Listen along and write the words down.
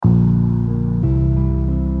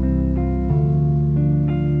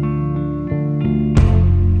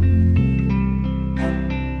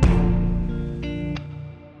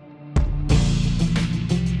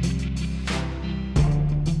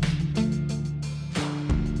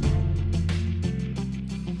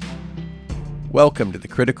Welcome to the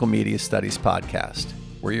Critical Media Studies Podcast.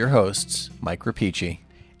 We're your hosts, Mike Rapici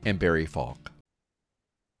and Barry Falk.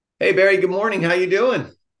 Hey, Barry, good morning. How you doing?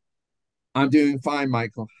 I'm doing fine,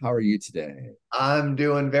 Michael. How are you today? I'm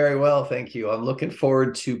doing very well, thank you. I'm looking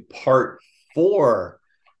forward to part 4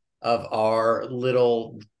 of our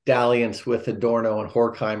little dalliance with Adorno and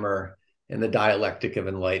Horkheimer in the Dialectic of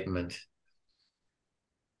Enlightenment.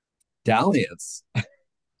 Dalliance.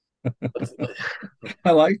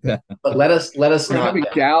 I like that. But let us We're not having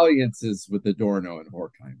dalliances with Adorno and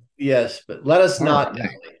Horkheimer. Yes, but let us All not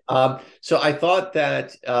right. dally. So I thought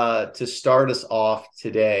that to start us off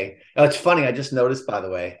today, it's funny. I just noticed, by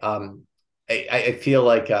the way, I feel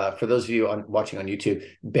like for those of you watching on YouTube,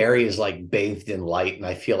 Barry is like bathed in light, and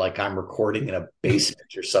I feel like I'm recording in a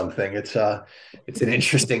basement or something. It's an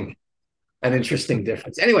interesting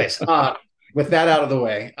difference. Anyways, with that out of the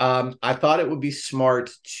way, I thought it would be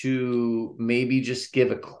smart to maybe just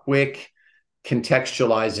give a quick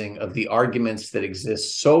contextualizing of the arguments that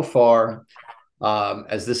exist so far.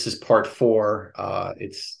 As this is part 4,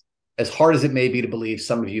 it's as hard as it may be to believe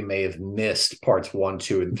some of you may have missed parts 1,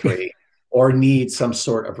 2, and 3 or need some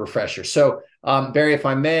sort of refresher. So, Barry, if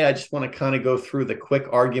I may, I just want to kind of go through the quick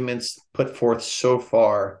arguments put forth so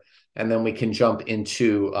far, and then we can jump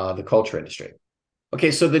into the culture industry. Okay,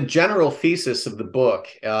 so the general thesis of the book,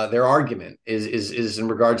 their argument is in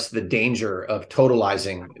regards to the danger of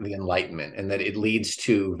totalizing the Enlightenment, and that it leads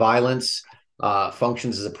to violence,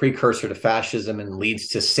 functions as a precursor to fascism, and leads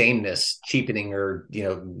to sameness, cheapening, or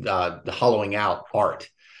the hollowing out art.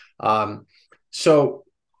 So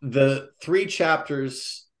the 3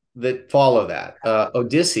 chapters that follow that,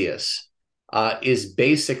 Odysseus, is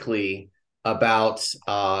basically about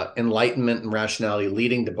enlightenment and rationality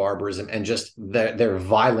leading to barbarism and just their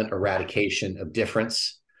violent eradication of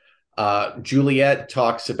difference. Juliet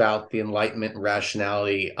talks about the enlightenment and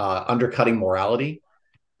rationality undercutting morality.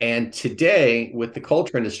 And today, with the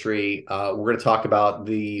culture industry, we're going to talk about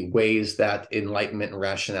the ways that enlightenment and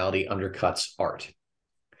rationality undercuts art.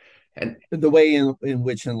 And the way in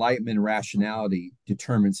which enlightenment and rationality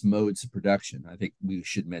determines modes of production. I think we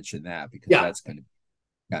should mention that because that's going to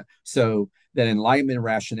so that enlightenment and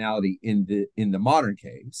rationality in the modern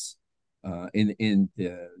case, in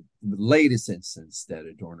the latest instance that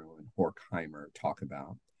Adorno and Horkheimer talk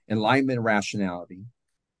about, enlightenment and rationality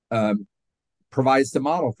provides the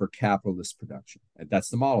model for capitalist production. That's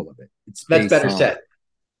the model of it. That's better said.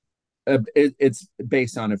 It's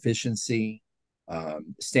based on efficiency,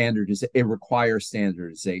 standards. It requires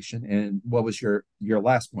standardization. And what was your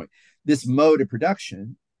last point? This mode of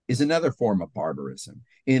production is another form of barbarism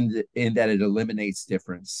in that it eliminates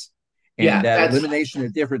difference, and that elimination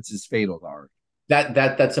of difference is fatal to art.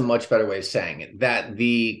 That's a much better way of saying it. That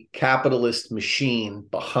the capitalist machine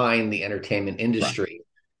behind the entertainment industry,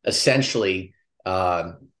 essentially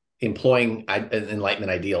employing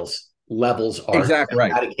Enlightenment ideals, levels art, exactly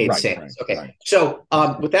right. Eradicate sameness. Okay, right. So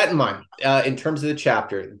with that in mind, in terms of the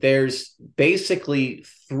chapter, there's basically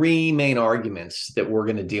 3 main arguments that we're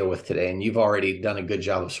going to deal with today, and you've already done a good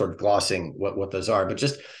job of sort of glossing what those are. But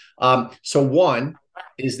just so one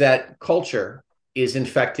is that culture is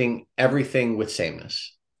infecting everything with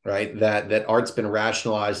sameness, right? That art's been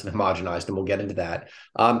rationalized and homogenized, and we'll get into that.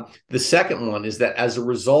 The second one is that as a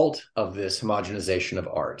result of this homogenization of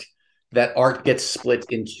art, that art gets split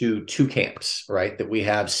into 2 camps, right? That we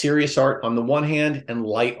have serious art on the one hand and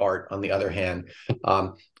light art on the other hand.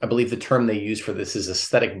 I believe the term they use for this is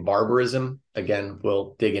aesthetic barbarism. Again,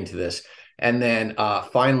 we'll dig into this. And then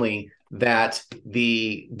finally, that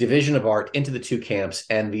the division of art into the 2 camps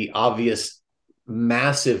and the obvious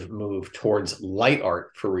massive move towards light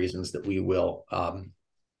art, for reasons that we will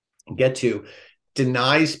get to,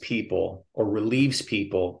 denies people or relieves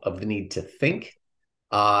people of the need to think,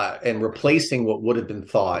 and replacing what would have been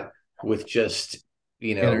thought with just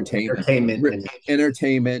entertainment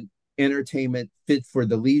fit for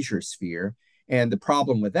the leisure sphere. And the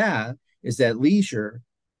problem with that is that leisure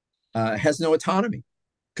has no autonomy,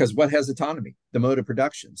 because what has autonomy? The mode of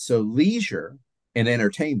production. So leisure and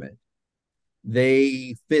entertainment,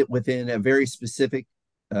 they fit within a very specific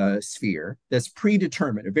sphere that's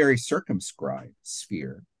predetermined, a very circumscribed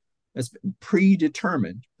sphere that's been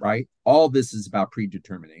predetermined, right? All this is about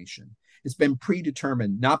predetermination. It's been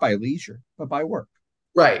predetermined not by leisure, but by work.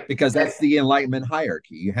 Right. Because that's the Enlightenment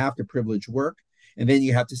hierarchy. You have to privilege work, and then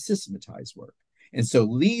you have to systematize work. And so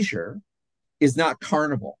leisure is not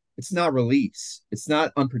carnival. It's not release. It's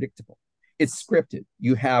not unpredictable. It's scripted.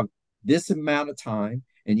 You have this amount of time,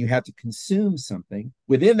 and you have to consume something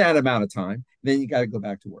within that amount of time. Then you got to go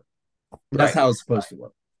back to work. That's how it's supposed to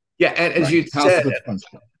work. Yeah, and as you said,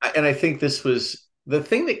 and I think this was the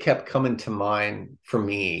thing that kept coming to mind for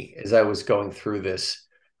me as I was going through this,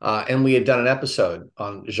 and we had done an episode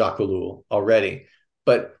on Jacques Ellul already,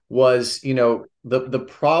 but was, the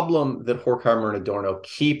problem that Horkheimer and Adorno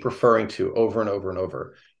keep referring to over and over and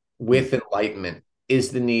over with enlightenment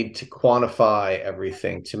is the need to quantify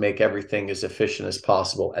everything, to make everything as efficient as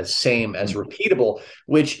possible, as same, as repeatable,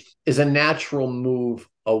 which is a natural move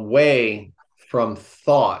away from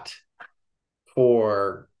thought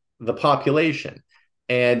for the population.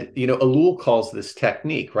 And, Ellul calls this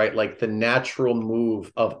technique, right? Like the natural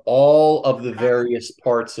move of all of the various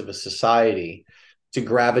parts of a society to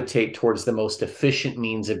gravitate towards the most efficient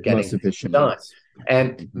means of getting things done.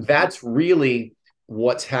 And that's really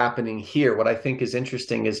what's happening here. What I think is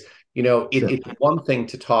interesting is, it's one thing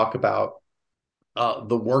to talk about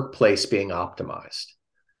the workplace being optimized,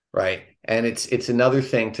 right? And it's another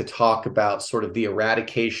thing to talk about sort of the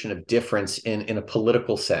eradication of difference in a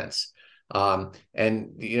political sense. I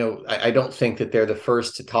don't think that they're the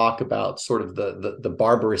first to talk about sort of the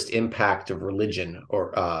barbarous impact of religion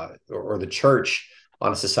or the church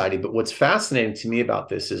on a society. But what's fascinating to me about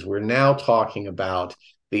this is we're now talking about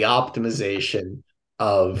the optimization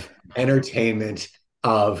of entertainment,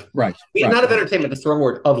 of not of entertainment, that's the wrong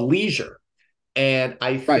word, of leisure. And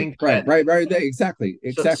I think exactly.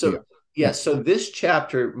 So this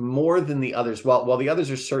chapter, more than the others, while the others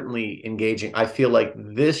are certainly engaging, I feel like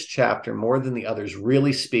this chapter, more than the others,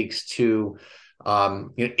 really speaks to,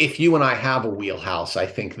 if you and I have a wheelhouse, I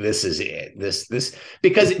think this is it. This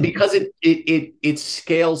because it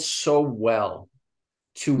scales so well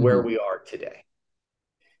to where we are today.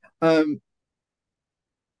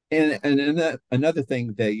 And another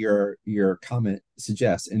thing that your comment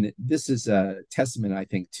suggests, and this is a testament, I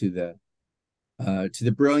think, to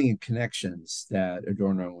the brilliant connections that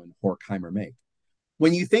Adorno and Horkheimer make.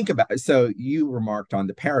 When you think about it, so you remarked on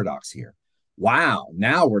the paradox here. Wow,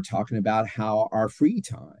 now we're talking about how our free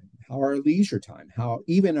time, how our leisure time, how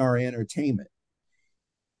even our entertainment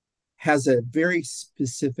has a very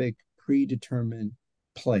specific predetermined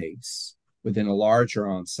place within a larger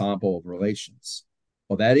ensemble of relations.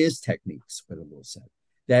 Well, that is techniques, what Ellul said.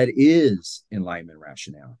 That is enlightenment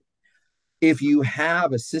rationality. If you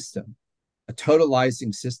have a system, a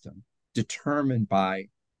totalizing system, determined by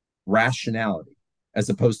rationality as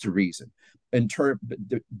opposed to reason,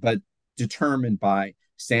 but determined by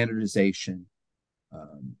standardization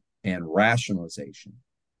and rationalization,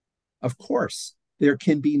 of course, there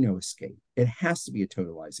can be no escape. It has to be a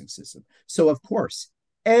totalizing system. So, of course,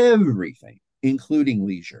 everything, including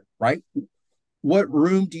leisure, right? What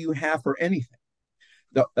room do you have for anything?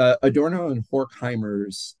 Adorno and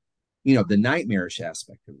Horkheimer's, the nightmarish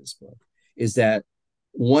aspect of this book is that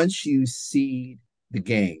once you seed the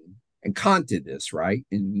game, and Kant did this, right,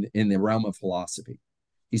 in the realm of philosophy,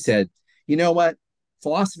 he said, you know what?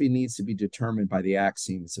 Philosophy needs to be determined by the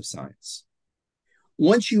axioms of science.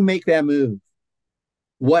 Once you make that move,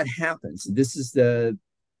 what happens? This is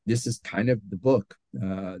kind of the book,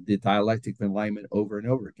 the Dialectic of Enlightenment, over and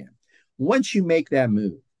over again. Once you make that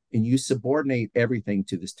move and you subordinate everything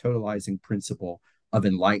to this totalizing principle of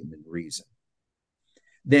enlightenment reason,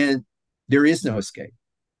 then there is no escape.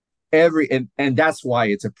 And that's why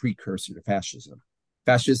it's a precursor to fascism.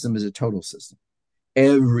 Fascism is a total system.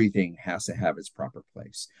 Everything has to have its proper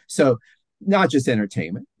place. So not just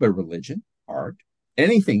entertainment, but religion, art,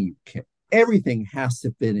 anything you can, everything has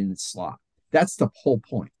to fit in its slot. That's the whole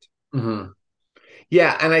point. Mm-hmm.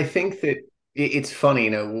 Yeah, and I think that it's funny,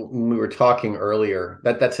 when we were talking earlier,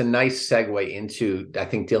 that's a nice segue into, I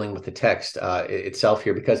think, dealing with the text itself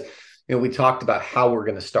here, because, we talked about how we're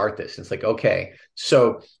going to start this. It's like, okay,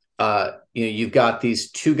 so, you've got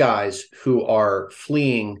these two guys who are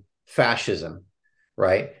fleeing fascism,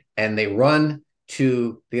 right? And they run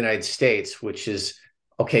to the United States, which is,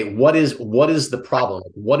 okay, what is the problem?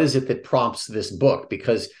 What is it that prompts this book?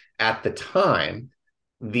 Because at the time,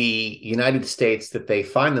 the United States that they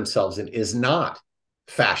find themselves in is not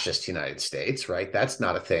fascist United States, right? That's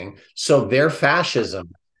not a thing. So their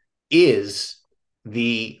fascism is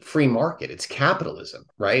the free market. It's capitalism,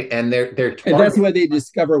 right? And they're and that's what they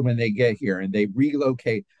discover when they get here and they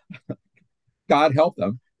relocate. God help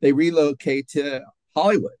them. They relocate to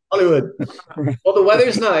Hollywood. Well, the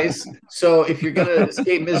weather's nice, so if you're gonna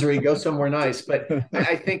escape misery, go somewhere nice. But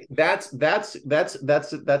I think that's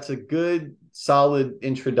a good, solid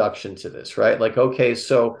introduction to this, right? Like, okay,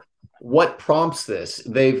 so what prompts this?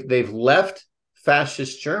 They've left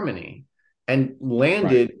fascist Germany and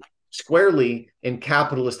landed squarely in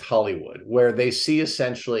capitalist Hollywood, where they see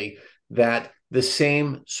essentially that the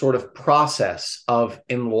same sort of process of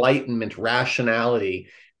enlightenment rationality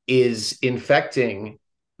is infecting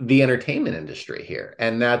the entertainment industry here,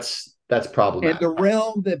 and that's problematic. And the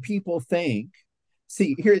realm that people think,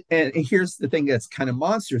 see here, and here's the thing that's kind of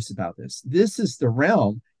monstrous about this. This is the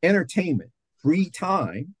realm, entertainment, free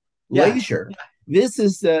time, leisure. This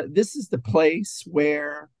is the place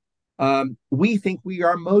where we think we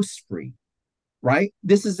are most free, right?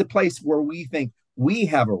 This is the place where we think we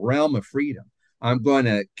have a realm of freedom. I'm going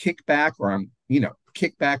to kick back, or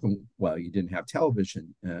kick back, and well, you didn't have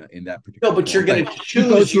television in that particular. No, but you're going to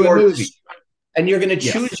choose your movie. And you're going to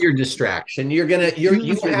choose your distraction. You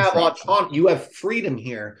have autonomy. You have freedom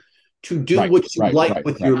here to do what you like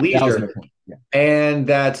with your leisure. Yeah. And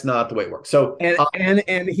that's not the way it works. So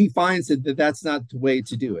and he finds that that's not the way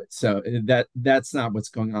to do it. So that's not what's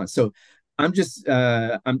going on. So I'm just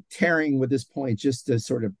I'm tearing with this point just to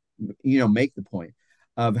sort of make the point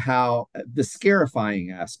of how the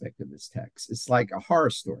scarifying aspect of this text. It's like a horror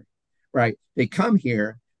story, right? They come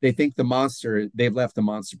here, they think they've left the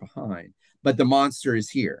monster behind. But the monster is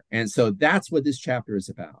here. And so that's what this chapter is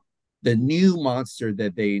about. The new monster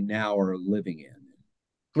that they now are living in.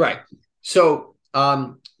 Right. So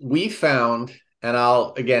we found, and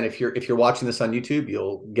again, if you're watching this on YouTube,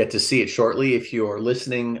 you'll get to see it shortly. If you're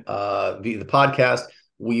listening via the podcast,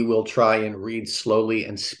 we will try and read slowly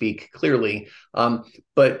and speak clearly.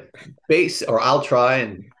 But I'll try,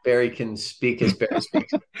 and Barry can speak as Barry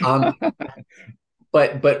speaks.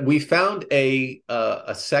 But we found a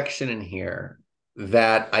section in here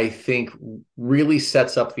that I think really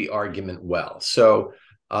sets up the argument well. So,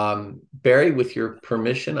 Barry, with your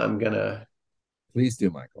permission, I'm going to... Please do,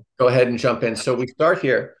 Michael. Go ahead and jump in. So we start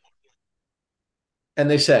here. And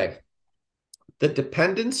they say, the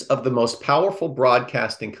dependence of the most powerful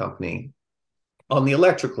broadcasting company on the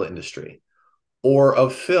electrical industry, or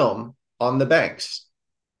of film on the banks,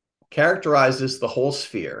 characterizes the whole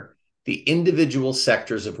sphere, the individual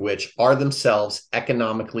sectors of which are themselves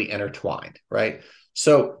economically intertwined, right?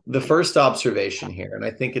 So the first observation here, and I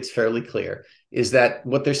think it's fairly clear, is that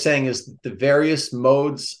what they're saying is the various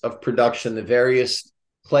modes of production, the various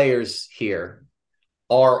players here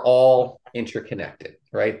are all interconnected,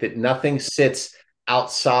 right? That nothing sits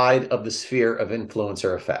outside of the sphere of influence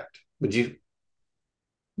or effect. Would you?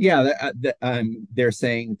 Yeah, they're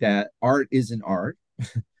saying that art isn't art.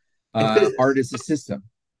 Art is a system.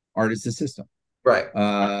 Art is a system, right?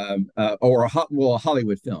 Or a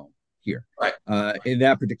Hollywood film here, right? In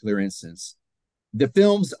that particular instance, the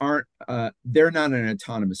films aren't. They're not an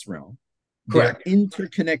autonomous realm. Correct. They're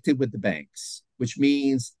interconnected with the banks, which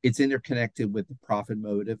means it's interconnected with the profit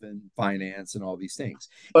motive and finance and all these things.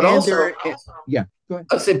 But and also, yeah, go ahead.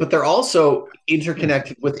 I'd say, but they're also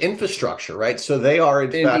interconnected with infrastructure, right? So they are,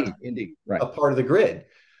 in fact, right, a part of the grid.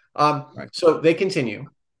 Right. So they continue.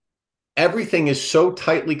 Everything is so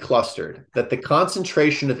tightly clustered that the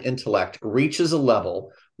concentration of intellect reaches a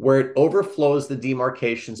level where it overflows the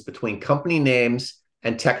demarcations between company names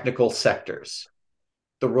and technical sectors.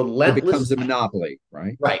 It becomes a monopoly,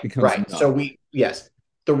 right? Right. So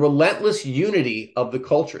the relentless unity of the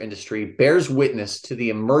culture industry bears witness to the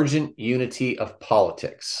emergent unity of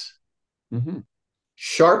politics. Mm-hmm.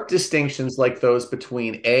 Sharp distinctions like those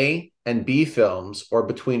between A and B films, or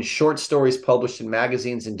between short stories published in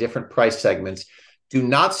magazines in different price segments, do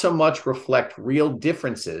not so much reflect real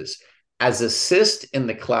differences as assist in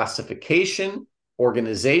the classification,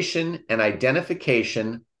 organization, and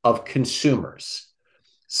identification of consumers.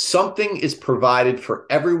 Something is provided for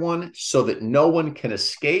everyone so that no one can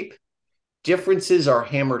escape. Differences are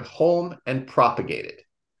hammered home and propagated.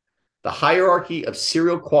 The hierarchy of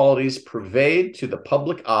serial qualities pervade to the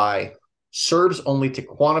public eye serves only to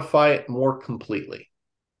quantify it more completely.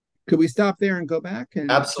 Could we stop there and go back and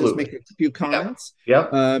Absolutely just make a few comments?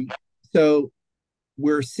 Yep. So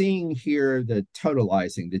we're seeing here the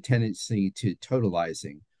tendency to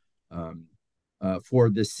totalizing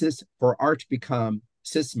for art to become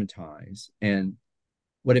systematized, and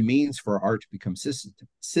what it means for art to become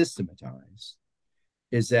systematized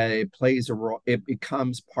is that it plays a role. It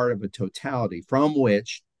becomes part of a totality from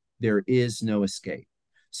which there is no escape.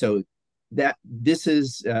 So that this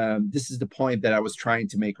is the point that I was trying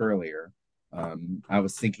to make earlier. I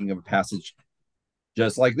was thinking of a passage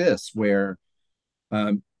just like this, where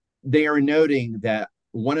they are noting that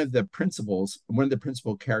one of the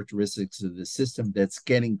principal characteristics of the system that's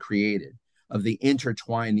getting created, of the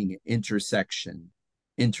intertwining intersections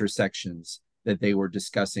that they were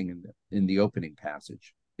discussing in the opening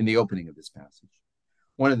of this passage.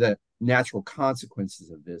 One of the natural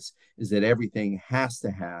consequences of this is that everything has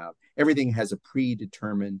a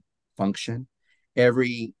predetermined function.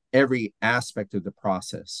 Every aspect of the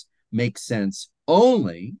process makes sense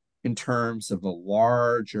only in terms of the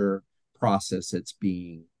larger process that's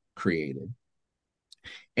being created,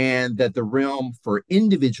 and that the realm for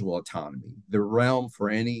individual autonomy, the realm for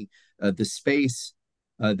any the space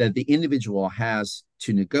that the individual has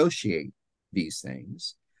to negotiate these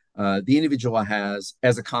things, the individual has,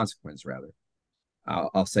 as a consequence, rather,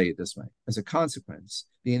 I'll say it this way, as a consequence,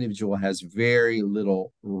 the individual has very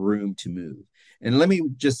little room to move. And let me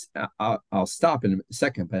just, I'll stop in a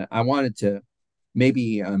second, but I wanted to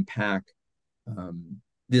maybe unpack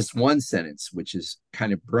this one sentence, which is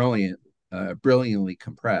kind of brilliantly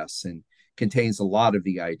compressed and contains a lot of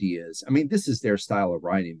the ideas. I mean, this is their style of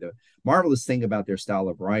writing. The marvelous thing about their style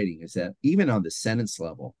of writing is that even on the sentence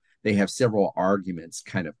level, they have several arguments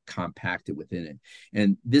kind of compacted within it.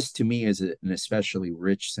 And this, to me, is an especially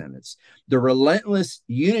rich sentence. The relentless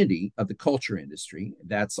unity of the culture industry,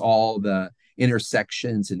 that's all the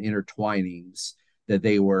intersections and intertwinings that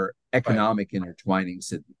they were, economic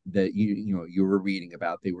intertwinings that you were reading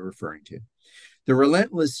about, they were referring to. The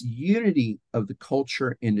relentless unity of the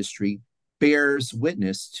culture industry bears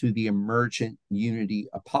witness to the emergent unity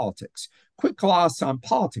of politics. Quick gloss on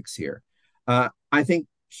politics here. I think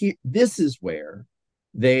this is where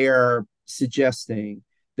they are suggesting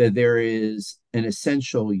that there is an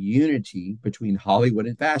essential unity between Hollywood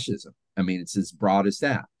and fascism. I mean, it's as broad as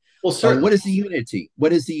that. Well, certainly. What is the unity?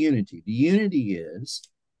 What is the unity? The unity is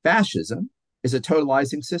fascism is a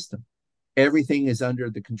totalizing system. Everything is under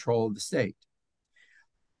the control of the state.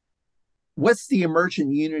 What's the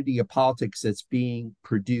emergent unity of politics that's being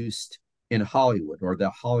produced in Hollywood, or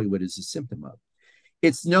that Hollywood is a symptom of?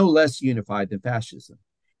 It's no less unified than fascism.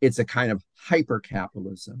 It's a kind of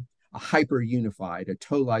hyper-capitalism, a hyper-unified, a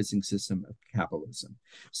totalizing system of capitalism.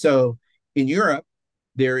 So in Europe,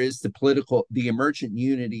 there is the emergent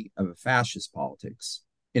unity of a fascist politics.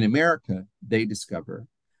 In America, they discover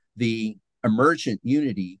the emergent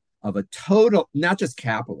unity of a total, not just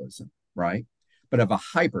capitalism, right, but of a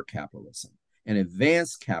hyper-capitalism, an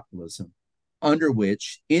advanced capitalism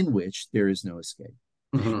in which there is no escape.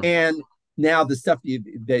 Mm-hmm. And now the stuff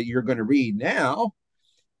that you're going to read now,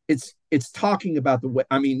 it's talking about the way,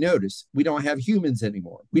 I mean, notice, we don't have humans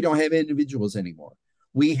anymore. We don't have individuals anymore.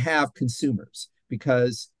 We have consumers,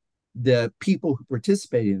 because the people who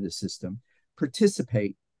participate in the system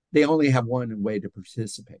they only have one way to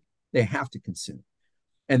participate. They have to consume.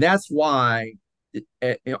 And that's why,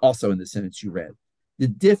 also in the sentence you read, the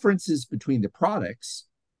differences between the products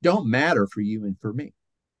don't matter for you and for me.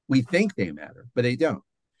 We think they matter, but they don't.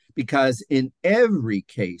 Because in every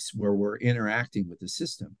case where we're interacting with the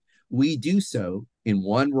system, we do so in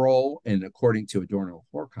one role, and according to Adorno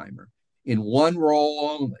and Horkheimer, in one role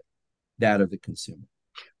only, that of the consumer.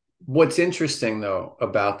 What's interesting, though,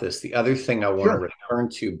 about this, the other thing I want to return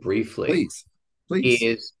to briefly, please,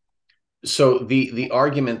 is so the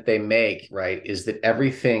argument they make, right, is that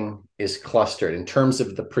everything is clustered in terms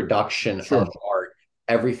of the production of art.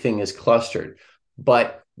 Everything is clustered,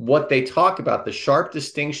 but what they talk about, the sharp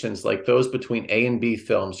distinctions like those between A and B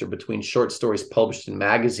films, or between short stories published in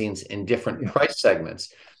magazines in different price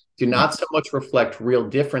segments, do not so much reflect real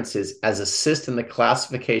differences as assist in the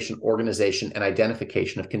classification, organization, and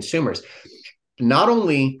identification of consumers. Not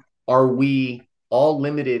only are we all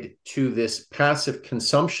limited to this passive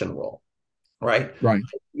consumption role, right?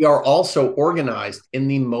 We are also organized in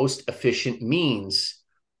the most efficient means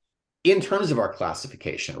in terms of our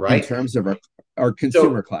classification, right? In terms of our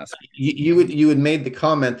consumer class. You had made the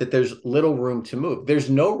comment that there's little room to move. There's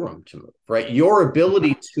no room to move, right? Your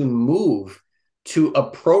ability to move to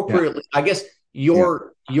appropriately, I guess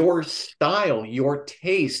your style, your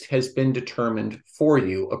taste has been determined for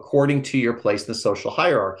you according to your place in the social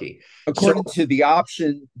hierarchy. According to the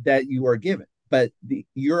option that you are given. But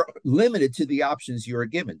you're limited to the options you are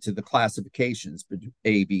given, to the classifications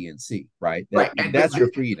A, B, and C, right? That's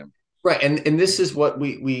your freedom. Right. And this is what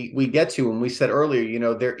we get to when we said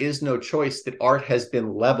earlier, there is no choice, that art has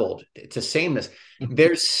been leveled to sameness.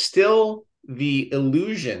 There's still the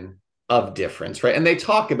illusion of difference, right? And they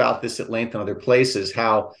talk about this at length in other places,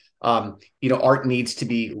 how, art needs to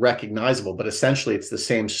be recognizable, but essentially it's the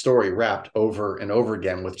same story wrapped over and over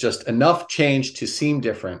again, with just enough change to seem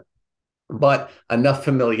different, but enough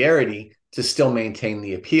familiarity to still maintain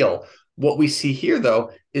the appeal. What we see here,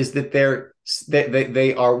 though, is that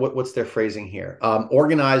they are what's their phrasing here?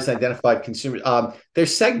 Organized, identified consumers. They're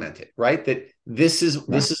segmented, right? That this is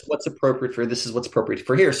what's appropriate for, this is what's appropriate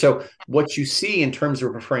for here. So what you see in terms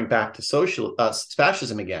of referring back to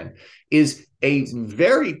fascism again is a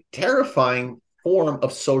very terrifying form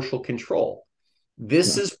of social control.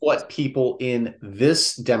 This is what people in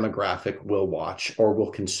this demographic will watch or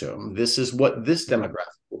will consume. This is what this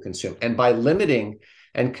demographic will consume. And by limiting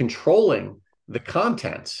and controlling the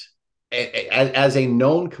contents, as a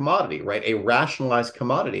known commodity, right? A rationalized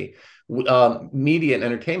commodity. Media and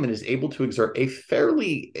entertainment is able to exert a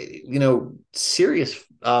fairly, serious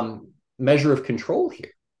measure of control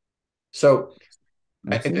here. So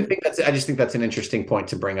I just think that's an interesting point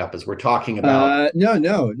to bring up as we're talking about.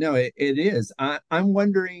 No, it is. I'm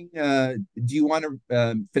wondering, do you want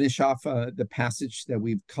to finish off the passage that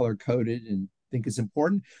we've color coded and think is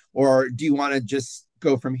important, or do you want to just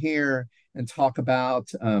go from here and talk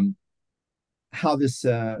about how this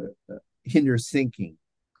hinders thinking?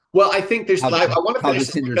 Well, I think there's. I want to finish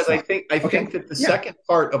this this because I think that the second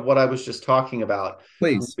part of what I was just talking about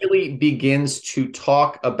Please. really begins to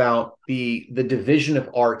talk about the division of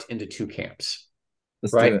art into two camps,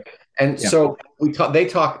 right? And so they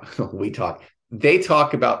talk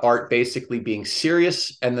about art basically being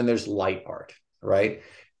serious, and then there's light art, right?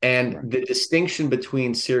 And the distinction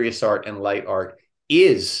between serious art and light art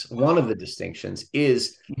is one of the distinctions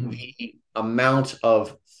is the amount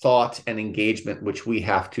of thought and engagement which we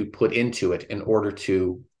have to put into it in order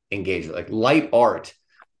to engage with. Like light art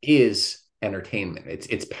is entertainment.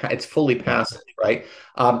 It's fully passive, right?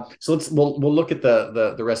 So we'll look at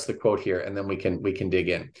the rest of the quote here, and then we can dig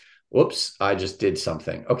in. Whoops, I just did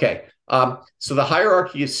something. Okay. So the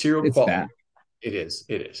hierarchy is serial quality. It is.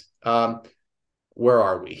 Where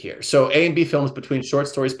are we here? So A and B films between short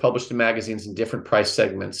stories published in magazines in different price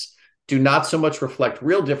segments do not so much reflect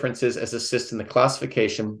real differences as assist in the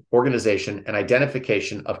classification, organization, and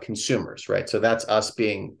identification of consumers, right? So that's us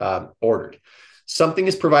being ordered. Something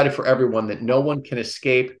is provided for everyone that no one can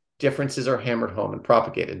escape. Differences are hammered home and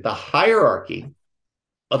propagated. The hierarchy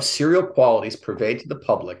of serial qualities pervade to the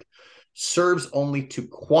public serves only to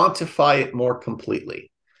quantify it more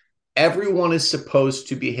completely. Everyone is supposed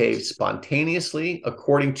to behave spontaneously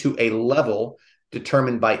according to a level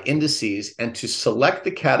determined by indices and to select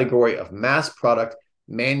the category of mass product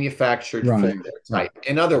manufactured for their type.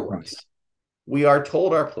 In other words, we are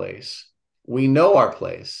told our place, we know our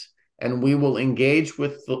place, and we will engage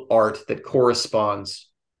with the art that corresponds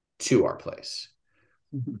to our place.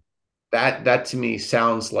 Mm-hmm. That to me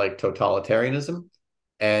sounds like totalitarianism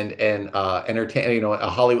and entertain.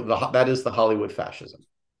 That is the Hollywood fascism.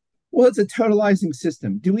 Well, it's a totalizing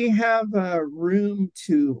system. Do we have room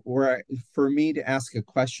for me to ask a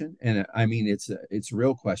question? And I mean, it's a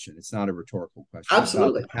real question. It's not a rhetorical question.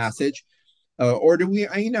 Absolutely. About the passage. Or do we,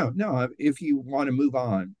 no, if you want to move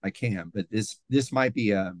on, I can, but this might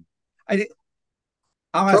be, I'll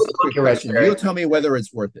ask a quick question. You'll tell me whether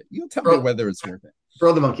it's worth it.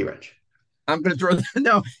 Throw the monkey wrench. I'm going to throw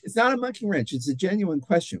no, it's not a monkey wrench. It's a genuine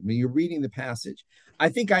question. When you're reading the passage, I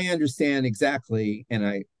think I understand exactly, and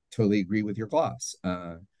I totally agree with your gloss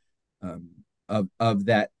of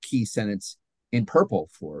that key sentence in purple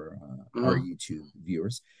for our YouTube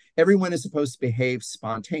viewers. Everyone is supposed to behave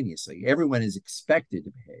spontaneously. Everyone is expected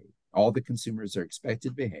to behave. All the consumers are expected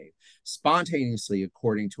to behave spontaneously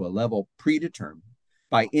according to a level predetermined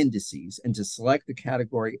by indices and to select the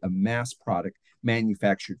category of mass product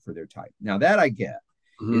manufactured for their type. Now that I get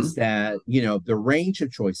is that, the range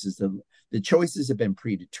of choices, the choices have been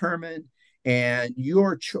predetermined, and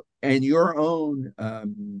your own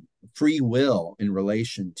free will in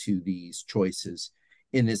relation to these choices,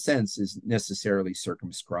 in a sense, is necessarily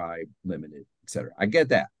circumscribed, limited, etc. I get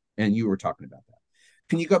that, and you were talking about that.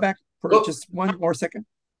 Can you go back for just one more second?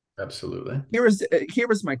 Absolutely. Here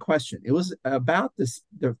was my question. It was about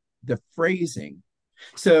the phrasing.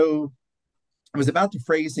 So it was about the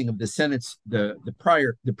phrasing of the sentence, the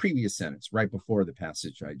previous sentence right before the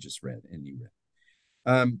passage I just read and you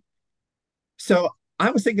read. So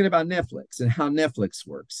I was thinking about Netflix and how Netflix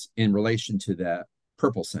works in relation to that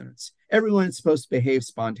purple sentence. Everyone is supposed to behave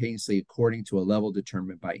spontaneously according to a level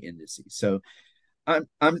determined by indices. So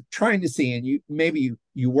I'm trying to see, and maybe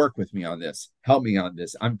you work with me on this, help me on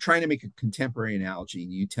this. I'm trying to make a contemporary analogy,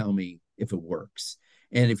 and you tell me if it works.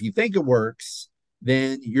 And if you think it works,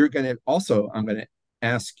 then I'm going to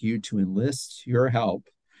ask you to enlist your help.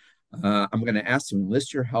 I'm going to ask you to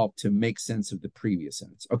enlist your help to make sense of the previous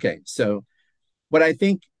sentence. Okay, so what I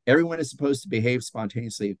think, everyone is supposed to behave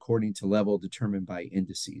spontaneously according to level determined by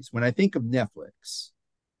indices. When I think of Netflix,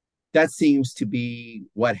 that seems to be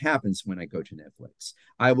what happens when I go to Netflix.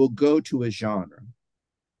 I will go to a genre.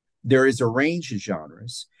 There is a range of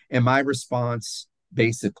genres, and my response,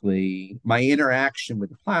 basically, my interaction with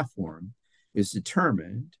the platform is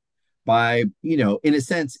determined by, in a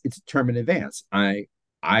sense, it's determined in advance. I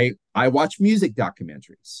watch music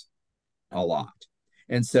documentaries a lot.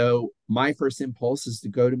 And so my first impulse is to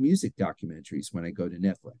go to music documentaries when I go to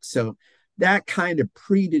Netflix. So that kind of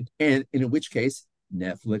and in which case,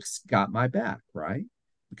 Netflix got my back, right?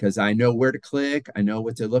 because I know where to click. I know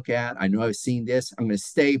what to look at. I know I've seen this. I'm going to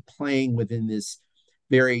stay playing within this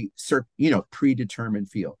very, predetermined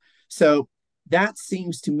field. So that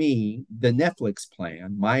seems to me the Netflix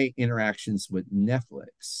plan, my interactions with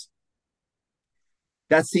Netflix,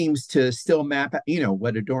 that seems to still map,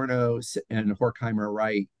 what Adorno and Horkheimer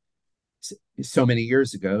write so many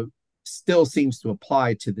years ago, still seems to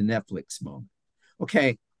apply to the Netflix moment.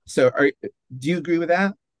 Okay, so do you agree with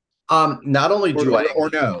that? Not only do I, or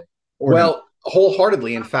no, well,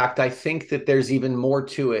 wholeheartedly. In fact, I think that there's even more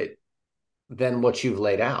to it than what you've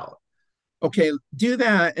laid out. Okay, do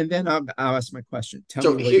that, and then I'll ask my question. Tell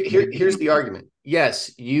So me here's the argument.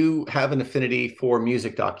 Yes, you have an affinity for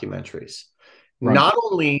music documentaries. Right. Not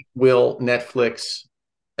only will Netflix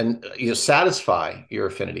and satisfy your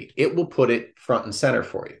affinity, it will put it front and center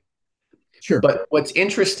for you. Sure. But what's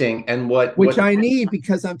interesting and which I need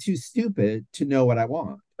because I'm too stupid to know what I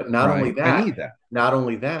want. But not right? only that, I need that. Not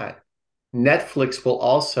only that, Netflix will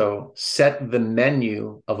also set the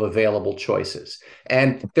menu of available choices.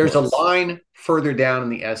 And there's a line further down in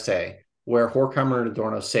the essay where Horkheimer and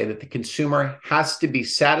Adorno say that the consumer has to be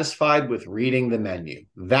satisfied with reading the menu.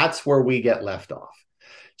 That's where we get left off.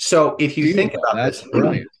 So if you think about this,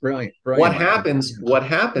 brilliant. What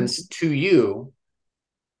happens to you,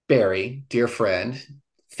 Barry, dear friend,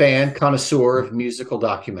 fan, connoisseur of musical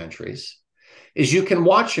documentaries, is you can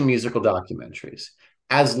watch your musical documentaries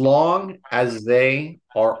as long as they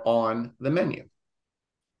are on the menu.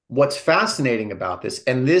 What's fascinating about this,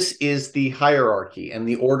 and this is the hierarchy and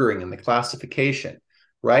the ordering and the classification,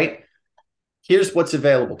 right? Here's what's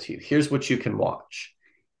available to you. Here's what you can watch.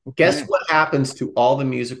 Okay. Guess what happens to all the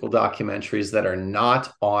musical documentaries that are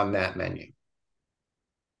not on that menu?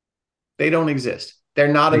 They don't exist.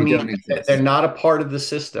 They're not they're not a part of the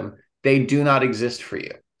system. They do not exist for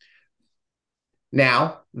you.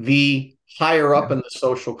 Now, the higher up in the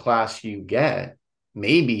social class you get,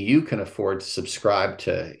 maybe you can afford to subscribe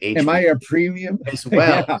to HBO. Am I a premium as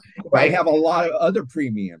well? Yeah. Right? I have a lot of other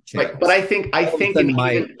premium channels. Right. But I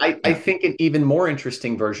think an even more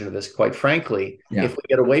interesting version of this, quite frankly, if we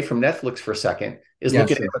get away from Netflix for a second, is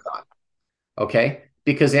look at Amazon. Okay.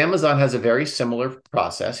 Because Amazon has a very similar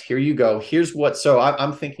process. Here you go. Here's what. So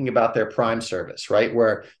I'm thinking about their Prime service, right?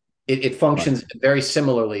 Where it functions very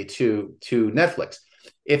similarly to Netflix.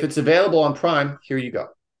 If it's available on Prime, here you go.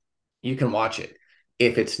 You can watch it.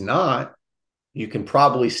 If it's not, you can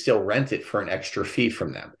probably still rent it for an extra fee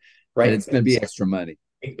from them, right? And it's going to be extra money.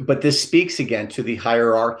 But this speaks again to the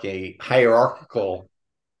hierarchical,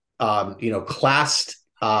 classed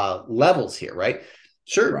levels here, right?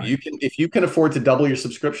 Sure, you can, if you can afford to double your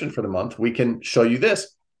subscription for the month, we can show you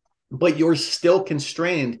this, but you're still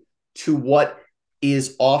constrained to what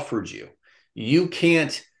is offered you. You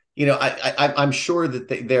can't, I'm sure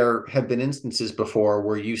that there have been instances before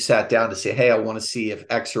where you sat down to say, hey, I want to see if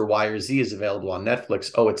X or Y or Z is available on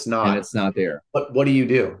Netflix. Oh, it's not. And it's not there. What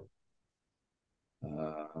do?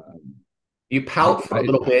 You pout for a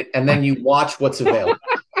little bit and then you watch what's available.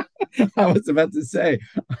 I was about to say,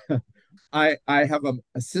 I have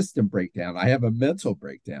a system breakdown. I have a mental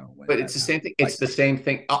breakdown. But it's the same thing. It's the same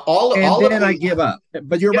thing. I give up.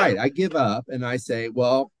 But you're right. I give up and I say,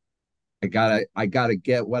 well, I gotta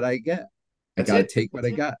get what I get. I gotta take what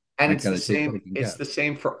I got. And it's the same. It's the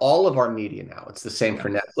same for all of our media now. It's the same for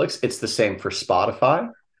Netflix. It's the same for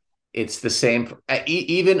Spotify. It's the same for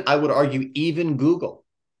even, I would argue, even Google,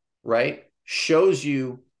 right? Shows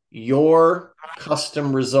you your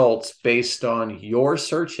custom results based on your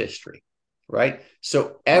search history, right?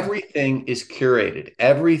 So everything is curated,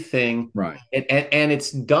 everything, right? And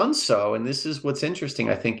it's done so, and this is what's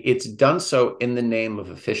interesting. I think it's done so in the name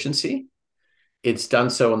of efficiency. It's done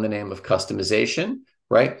so in the name of customization,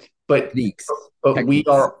 right? But we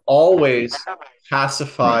are always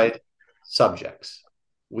pacified subjects.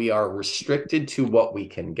 We are restricted to what we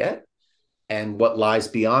can get, and what lies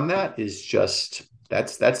beyond that is just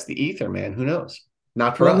that's the ether, man. Who knows?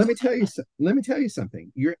 Not for us. Let me tell you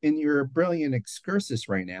something. You're in your brilliant excursus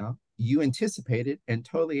right now. You anticipated and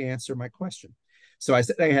totally answered my question. So I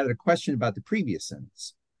said I had a question about the previous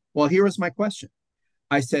sentence. Well, here was my question.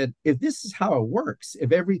 I said, if this is how it works,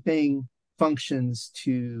 if everything functions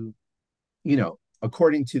to,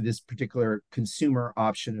 according to this particular consumer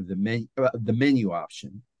option of the menu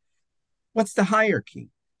option, what's the hierarchy?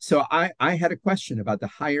 So I had a question about the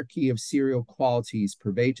hierarchy of serial qualities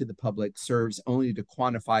purveyed to the public serves only to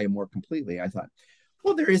quantify it more completely. I thought,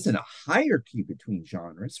 well, there isn't a hierarchy between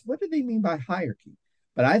genres. What do they mean by hierarchy?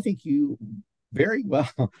 But I think you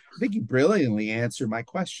brilliantly answered my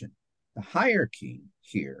question. The hierarchy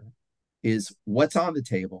here is what's on the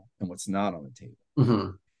table and what's not on the table. Mm-hmm.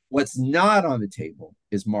 What's not on the table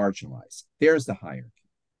is marginalized. There's the hierarchy.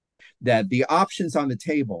 That the options on the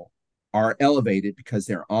table are elevated because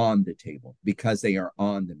they're on the table, because they are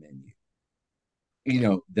on the menu.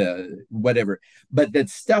 The whatever. But the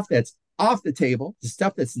stuff that's off the table, the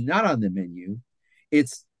stuff that's not on the menu,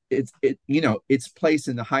 it's placed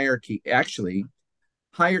in the hierarchy. Actually,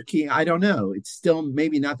 hierarchy, I don't know. It's still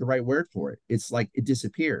maybe not the right word for it. It's like it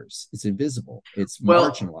disappears. It's invisible. It's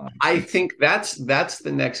marginalized. I think that's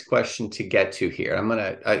the next question to get to here.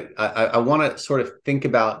 I want to sort of think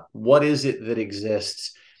about what is it that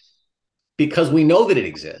exists, because we know that it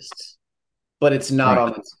exists, but it's not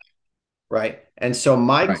on the right. And so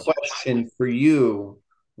my question for you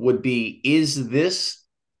would be, is this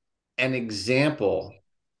an example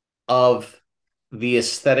of the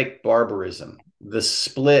aesthetic barbarism, the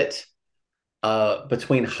split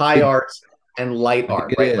between high art and light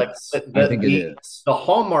art, right? Like I think it is. The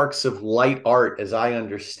hallmarks of light art, as I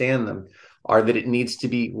understand them, are that it needs to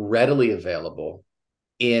be readily available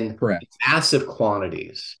in massive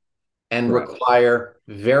quantities and require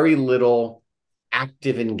very little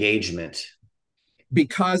active engagement.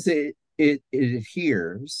 Because it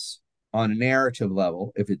adheres on a narrative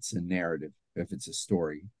level, if it's a narrative, if it's a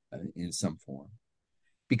story in some form,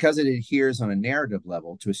 because it adheres on a narrative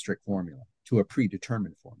level to a strict formula, to a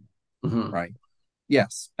predetermined formula, right?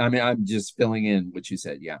 Yes. I mean, I'm just filling in what you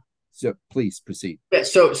said. Yeah. So please proceed. Yeah.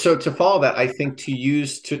 So to follow that, I think to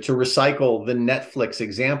recycle the Netflix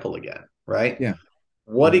example again, right? Yeah.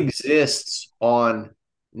 What exists on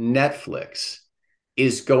Netflix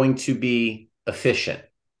is going to be efficient,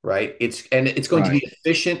 right? It's going to be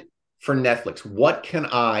efficient for Netflix. What can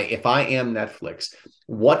if I am Netflix,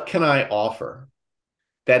 what can I offer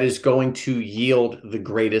that is going to yield the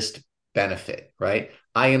greatest benefit, right?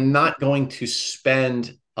 I am not going to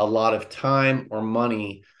spend a lot of time or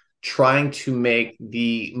money trying to make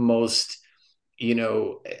the most,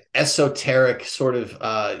 esoteric sort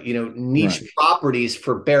of, niche properties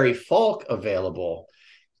for Barry Falk available.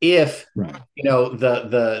 If,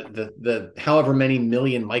 the however many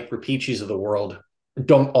million Mike Rapicis of the world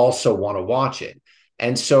don't also want to watch it.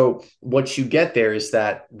 And so what you get there is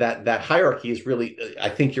that hierarchy is really, I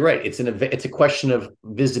think you're right. It's a question of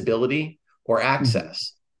visibility or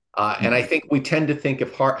access. And I think we tend to think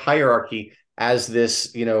of hierarchy as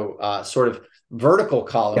this, sort of vertical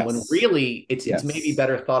column, when really it's maybe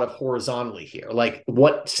better thought of horizontally here, like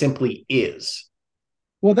what simply is.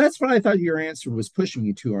 Well, that's what I thought your answer was pushing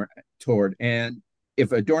you toward. And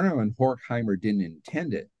if Adorno and Horkheimer didn't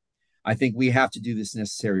intend it, I think we have to do this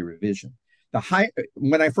necessary revision.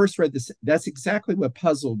 When I first read this, that's exactly what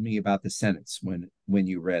puzzled me about the sentence when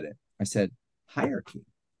you read it. I said, hierarchy.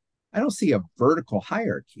 I don't see a vertical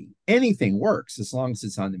hierarchy. Anything works as long as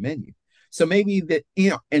it's on the menu. So maybe that,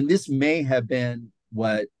 and this may have been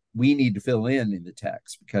what we need to fill in the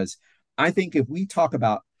text, because I think if we talk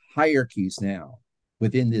about hierarchies now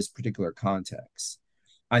within this particular context,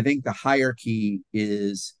 I think the hierarchy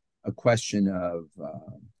is a question of,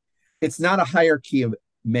 it's not a hierarchy of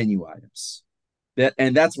menu items.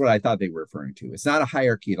 And that's what I thought they were referring to. It's not a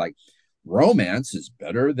hierarchy like romance is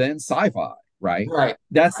better than sci-fi, right? Right.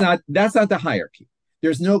 That's not the hierarchy.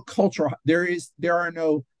 There's no cultural, there are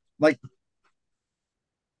no, like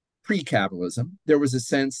pre-capitalism, there was a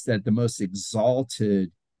sense that the most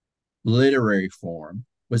exalted literary form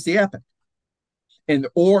was the epic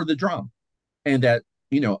or the drama, and that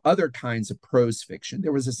other kinds of prose fiction,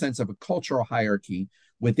 there was a sense of a cultural hierarchy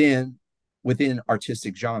within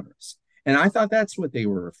artistic genres. And I thought that's what they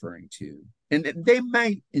were referring to. And they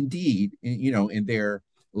might indeed, in their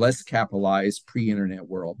less capitalized pre-internet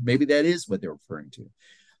world, maybe that is what they're referring to.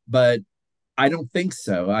 But I don't think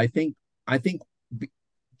so. I think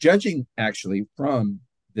judging actually from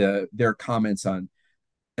their comments on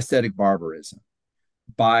aesthetic barbarism,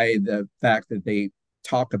 by the fact that they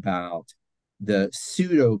talk about the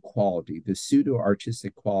pseudo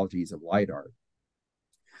artistic qualities of light art,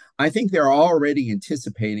 I think they're already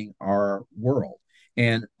anticipating our world.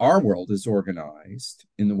 And our world is organized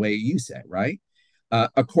in the way you say, right?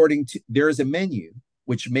 According to, there is a menu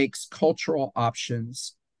which makes cultural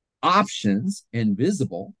options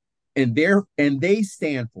invisible, and they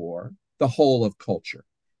stand for the whole of culture.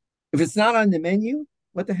 If it's not on the menu,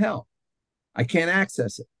 what the hell? I can't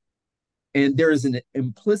access it. And there is an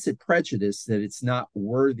implicit prejudice that it's not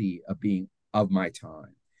worthy of being of my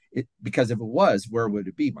time. Because if it was, where would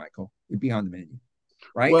it be, Michael? It'd be on the menu,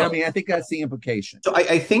 right? Well, I mean, I think that's the implication. So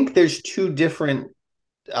I think there's two different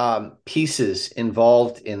pieces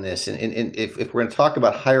involved in this. And if we're going to talk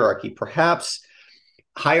about hierarchy, perhaps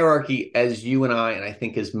hierarchy, as you and I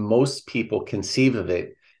think as most people conceive of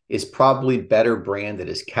it, is probably better branded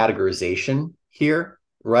as categorization here,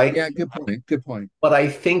 right? Yeah, good point. Good point. But I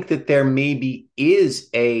think that there maybe is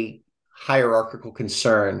a hierarchical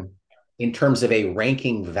concern in terms of a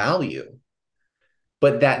ranking value.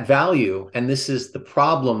 But that value, and this is the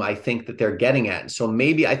problem I think that they're getting at. So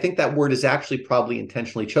maybe I think that word is actually probably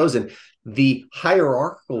intentionally chosen. The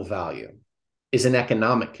hierarchical value is an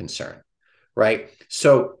economic concern, right?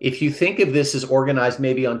 So if you think of this as organized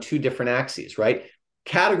maybe on two different axes, right?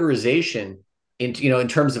 Categorization in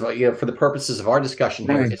terms of for the purposes of our discussion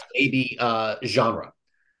here is maybe genre,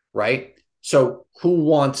 right? So who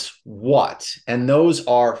wants what? And those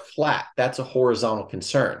are flat. That's a horizontal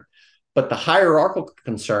concern. But the hierarchical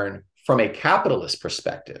concern from a capitalist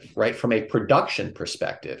perspective, right, from a production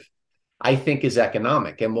perspective, I think is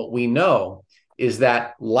economic. And what we know is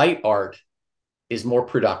that light art is more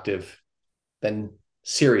productive than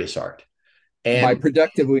serious art. And by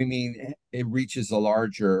productive, we mean it reaches a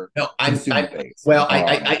larger consumer base.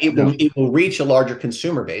 It will reach a larger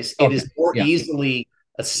consumer base. It is more easily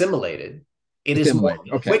assimilated. It is more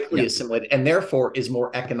quickly assimilated, and therefore is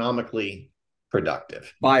more economically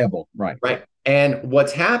productive, viable, right? And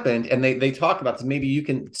what's happened, and they talk about this, maybe you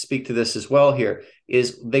can speak to this as well here,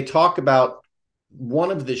 is they talk about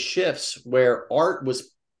one of the shifts where art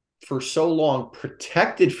was for so long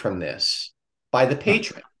protected from this by the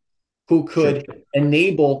patron, who could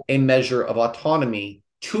enable a measure of autonomy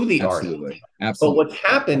to the artist. But what's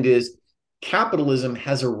happened is capitalism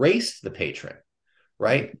has erased the patron,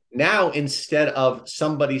 right? Now, instead of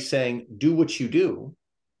somebody saying, do what you do,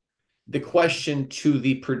 the question to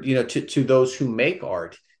to those who make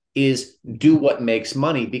art is do what makes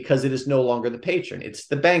money, because it is no longer the patron, it's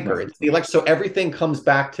the banker, it's the elect. So everything comes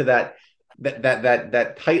back to that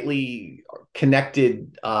tightly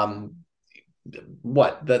connected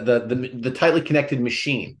the tightly connected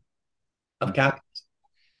machine of capitalism.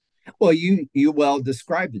 Well, you well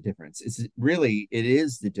described the difference. It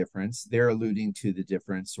is the difference. They're alluding to the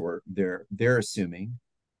difference, or they're assuming,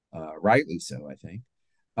 rightly so, I think,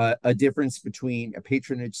 a difference between a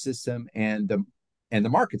patronage system and the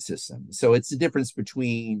market system. So it's the difference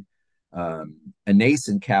between a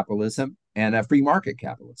nascent capitalism and a free market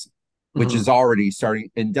capitalism, which is already starting,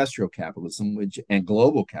 industrial capitalism, and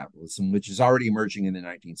global capitalism, which is already emerging in the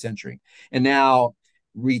 19th century, and now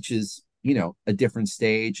reaches a different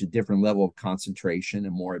stage, a different level of concentration,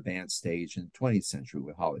 a more advanced stage in the 20th century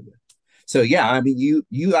with Hollywood. So yeah, I mean,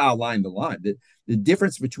 you outlined the line. The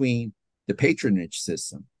difference between the patronage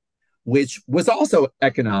system, which was also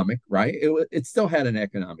economic, right? It still had an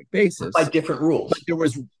economic basis by different rules,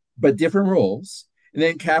 but different rules. And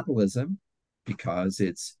then capitalism, because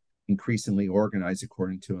it's increasingly organized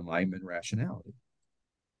according to Enlightenment rationality,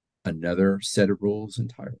 another set of rules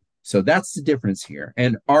entirely. So that's the difference here.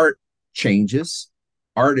 And art changes,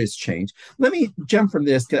 artists change. Let me jump from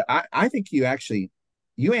this, because I think you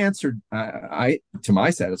answered, to my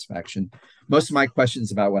satisfaction, most of my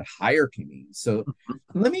questions about what hierarchy means. So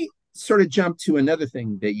let me sort of jump to another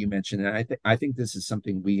thing that you mentioned, and I think this is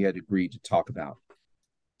something we had agreed to talk about.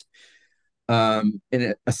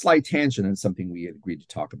 In a slight tangent on something we had agreed to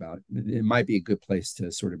talk about. It might be a good place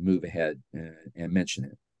to sort of move ahead and mention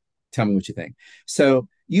it. Tell me what you think. So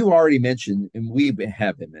you already mentioned, and we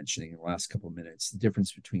have been mentioning in the last couple of minutes, the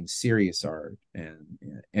difference between serious art and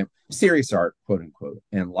serious art, quote unquote,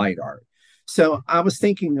 and light art. So I was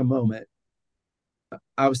thinking about,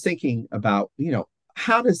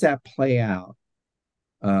 how does that play out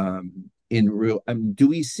in real? Do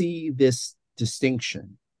we see this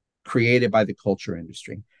distinction created by the culture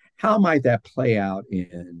industry? How might that play out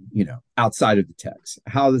in, outside of the text?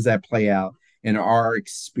 How does that play out in our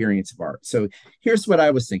experience of art? So here's what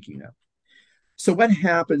I was thinking of. So what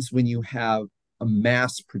happens when you have a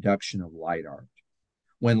mass production of light art?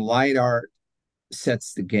 When light art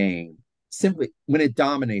sets the game, simply when it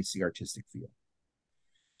dominates the artistic field.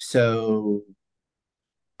 So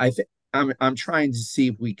I'm trying to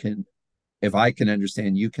see if I can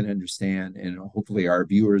understand, you can understand, and hopefully our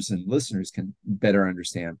viewers and listeners can better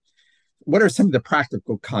understand, what are some of the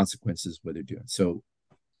practical consequences of what they're doing. So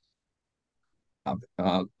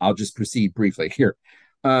I'll just proceed briefly here.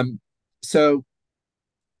 So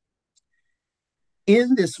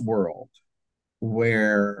in this world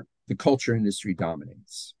where the culture industry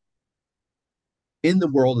dominates, in the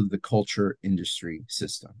world of the culture industry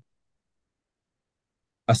system,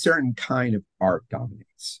 a certain kind of art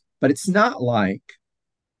dominates. But it's not like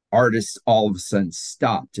artists all of a sudden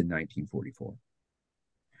stopped in 1944.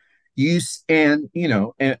 And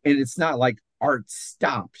it's not like art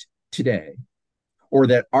stopped today, or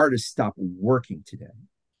that artists stopped working today.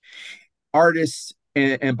 Artists,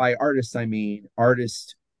 and by artists I mean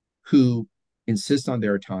artists who insist on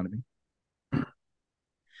their autonomy,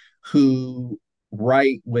 who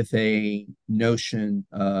write with a notion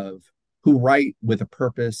of, who write with a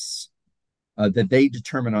purpose that they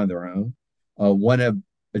determine on their own. One of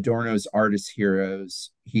Adorno's artist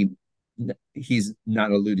heroes, he's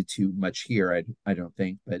not alluded to much here, I don't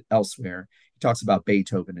think, but elsewhere, he talks about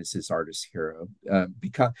Beethoven as his artist hero,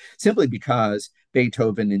 because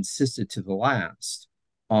Beethoven insisted to the last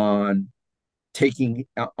on taking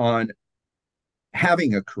on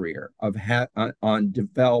having a career on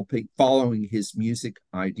developing, following his music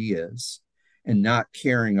ideas and not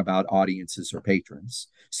caring about audiences or patrons,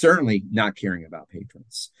 certainly not caring about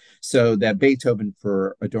patrons. So that Beethoven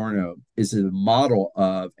for Adorno is a model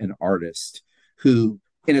of an artist who,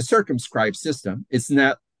 in a circumscribed system, it's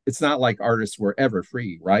not like artists were ever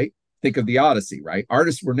free, right? Think of the Odyssey, right?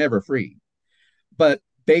 Artists were never free. But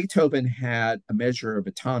Beethoven had a measure of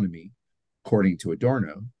autonomy, according to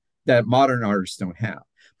Adorno, that modern artists don't have.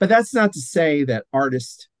 But that's not to say that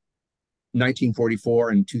artists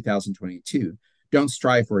 1944 and 2022 don't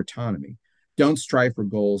strive for autonomy, don't strive for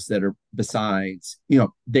goals that are besides,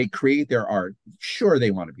 they create their art. Sure,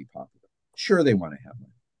 they want to be popular. Sure, they want to have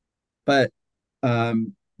money. But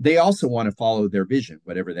they also want to follow their vision,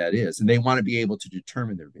 whatever that is, and they want to be able to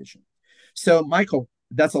determine their vision. So, Michael,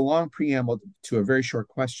 that's a long preamble to a very short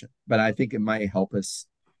question, but I think it might help us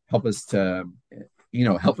to,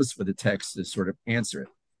 help us with the text to sort of answer it.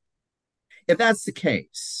 If that's the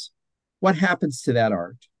case, what happens to that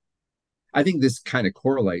art? I think this kind of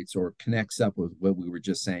correlates or connects up with what we were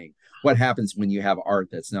just saying. What happens when you have art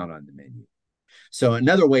that's not on the menu? So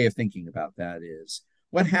another way of thinking about that is,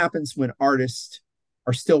 what happens when artists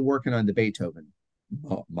are still working on the Beethoven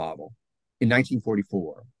model in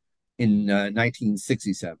 1944, in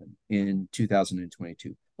 1967, in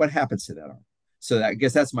 2022? What happens to that art? So I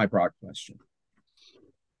guess that's my broad question.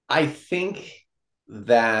 I think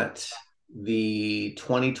that the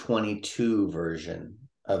 2022 version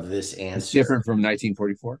of this answer is different from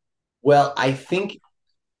 1944. Well, I think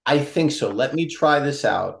so. Let me try this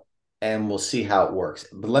out and we'll see how it works.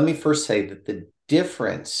 But let me first say that the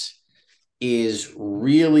difference is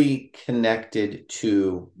really connected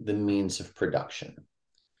to the means of production.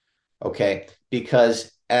 Okay?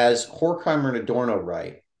 Because as Horkheimer and Adorno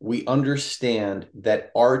write, we understand that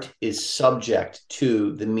art is subject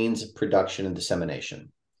to the means of production and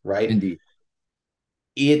dissemination, right? Indeed.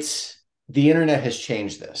 The internet has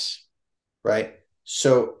changed this, right?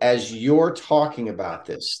 So as you're talking about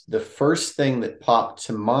this, the first thing that popped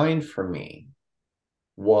to mind for me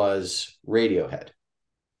was Raidohead.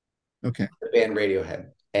 Okay. The band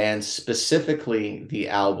Raidohead, and specifically the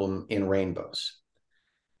album In Rainbows.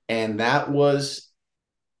 And that was,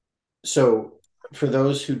 so for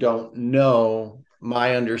those who don't know,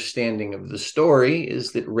 my understanding of the story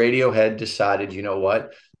is that Radiohead decided, you know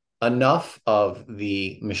what, enough of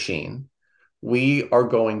the machine. We are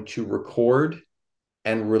going to record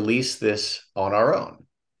and release this on our own.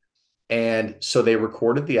 And so they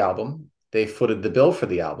recorded the album. They footed the bill for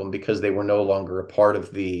the album because they were no longer a part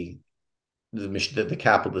of the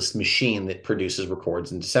capitalist machine that produces,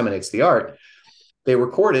 records, and disseminates the art. They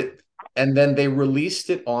record it, and then they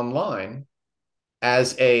released it online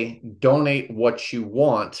as a donate what you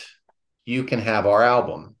want. You can have our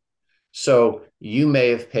album. So you may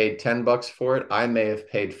have paid $10 for it. I may have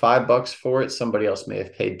paid $5 for it. Somebody else may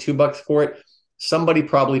have paid $2 for it. Somebody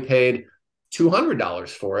probably paid $200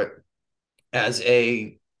 for it as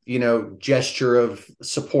a, gesture of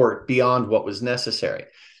support beyond what was necessary.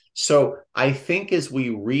 So I think as we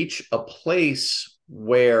reach a place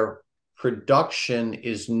where production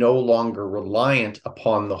is no longer reliant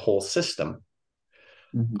upon the whole system,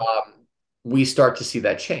 we start to see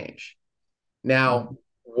that change. Now,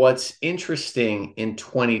 what's interesting in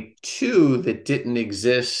 22 that didn't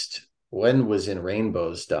exist, when was In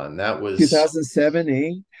Rainbows done? That was 2007,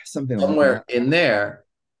 8, something somewhere like that. in there,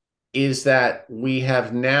 is that we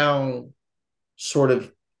have now sort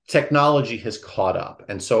of, technology has caught up.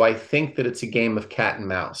 And so I think that it's a game of cat and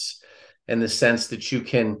mouse in the sense that you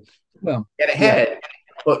can get ahead. Yeah.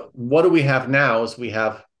 But what do we have now is we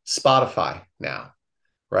have Spotify now,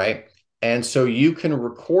 right? And so you can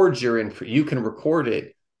record you can record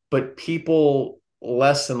it, but people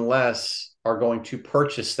less and less are going to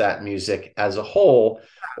purchase that music as a whole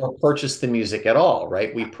or purchase the music at all,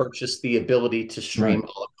 right? We purchase the ability to stream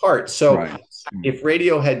a la carte. So if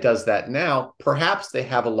Radiohead does that now, perhaps they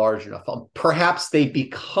have a large enough, perhaps they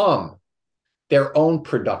become their own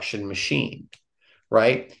production machine,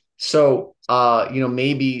 right? So,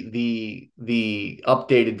 maybe the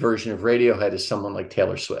updated version of Radiohead is someone like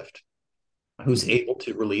Taylor Swift, who's Mhm. able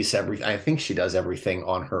to release everything. I think she does everything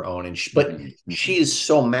on her own, but Mhm. she Mhm. is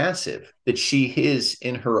so massive that she is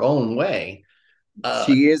in her own way. Uh,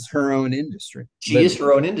 She is her own industry, she is her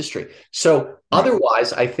literally. own industry. So Right.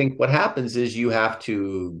 otherwise, I think what happens is you have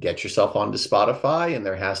to get yourself onto Spotify, and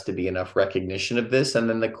there has to be enough recognition of this. And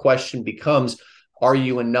then the question becomes, are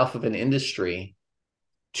you enough of an industry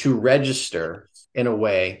to register in a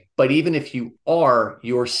way? But even if you are,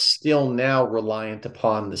 you're still now reliant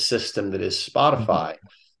upon the system that is Mhm. Spotify,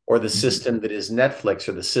 or the Mhm. system that is Netflix,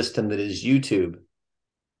 or the system that is YouTube,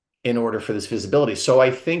 in order for this visibility. So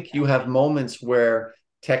I think you have moments where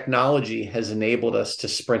technology has enabled us to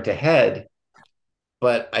sprint ahead,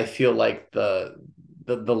 but I feel like the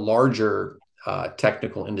larger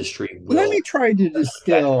technical industry Let will me try to affect.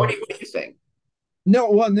 distill. What do you think?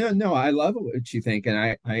 No, well, no. I love what you think, and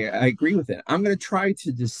I agree with it. I'm going to try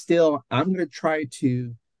to distill. I'm going to try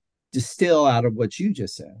to distill out of what you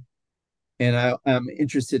just said, and I'm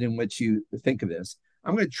interested in what you think of this.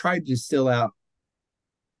 I'm going to try to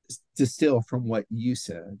distill from what you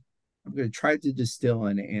said. I'm going to try to distill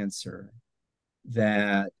an answer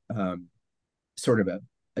that sort of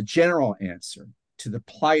a general answer to the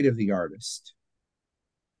plight of the artist,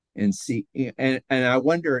 and see. And I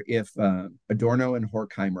wonder if Adorno and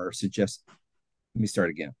Horkheimer suggest. Let me start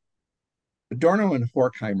again. Adorno and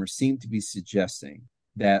Horkheimer seem to be suggesting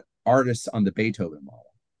that artists on the Beethoven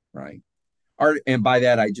model, right? And by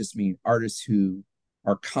that I just mean artists who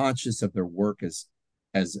are conscious of their work as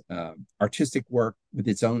artistic work with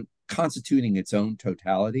its own constituting its own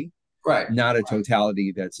totality, Right. not a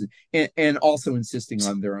totality that's and also insisting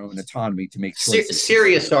on their own autonomy to make choices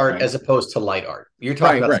Serious themselves, art right? as opposed to light art. You're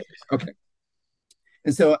talking Right, about right. Okay.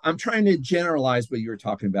 And so I'm trying to generalize what you were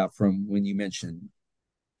talking about from when you mentioned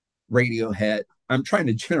Radiohead. I'm trying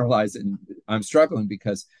to generalize it, and I'm struggling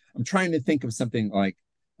because I'm trying to think of something like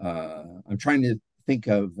I'm trying to think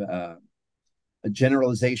of a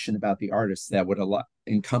generalization about the artists that would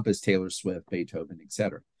encompass Taylor Swift, Beethoven,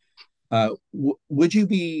 etc. Would you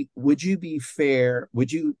be fair?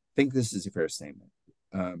 Would you think this is a fair statement?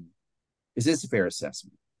 Um, is this a fair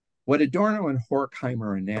assessment? What Adorno and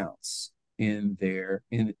Horkheimer announce in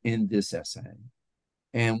this essay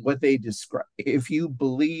and what they describe, if you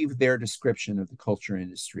believe their description of the culture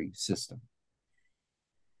industry system,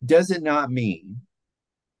 does it not mean,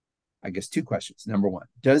 I guess, two questions. Number one,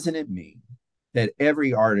 doesn't it mean that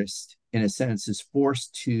every artist, in a sense, is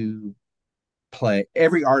forced to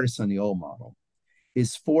every artist on the old model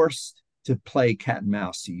is forced to play cat and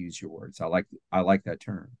mouse, to use your words. I like that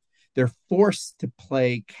term. They're forced to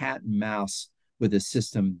play cat and mouse with a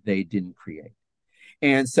system they didn't create.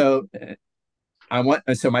 And so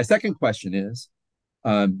my second question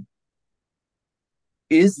um,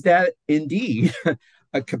 is that indeed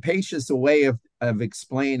a capacious way of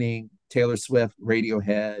explaining Taylor Swift,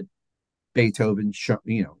 Radiohead, Beethoven,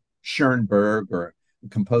 Schoenberg, or a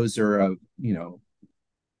composer of, in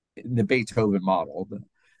the Beethoven model,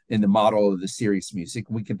 in the model of the serious music?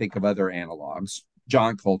 We can think of other analogs,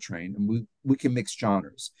 John Coltrane, and we can mix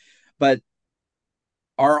genres. But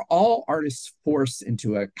are all artists forced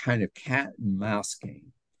into a kind of cat and mouse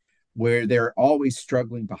game where they're always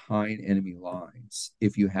struggling behind enemy lines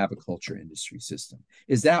if you have a culture industry system?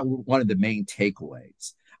 Is that one of the main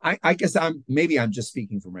takeaways? I guess I'm just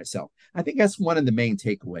speaking for myself. I think that's one of the main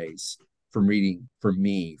takeaways from reading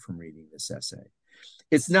this essay.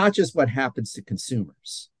 It's not just what happens to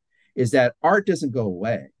consumers, is that art doesn't go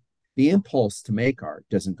away. The impulse to make art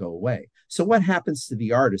doesn't go away. So what happens to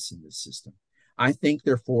the artists in this system? I think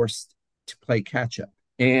they're forced to play catch up.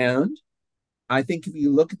 And I think if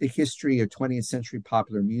you look at the history of 20th century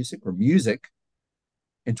popular music or music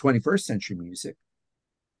and 21st century music,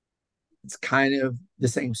 it's kind of the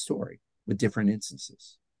same story with different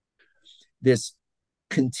instances. This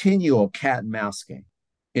continual cat and mouse game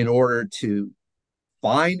in order to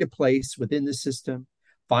find a place within the system,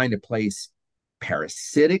 find a place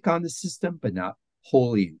parasitic on the system, but not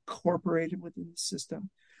wholly incorporated within the system,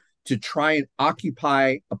 to try and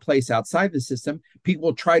occupy a place outside the system.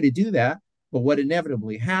 People try to do that, but what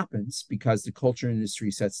inevitably happens, because the culture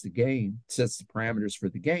industry sets the parameters for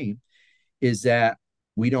the game, is that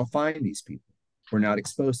we don't find these people. We're not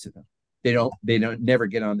exposed to them. They don't never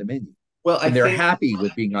get on the menu. Well, And they're happy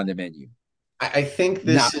with being on the menu, I think not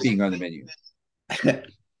this is being on the menu.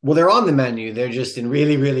 well, they're on the menu. They're just in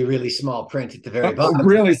really, really, really small print at the very bottom.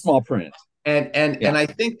 Really small print. And Yeah. I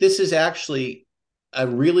think this is actually a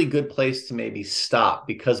really good place to maybe stop,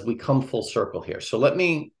 because we come full circle here. So let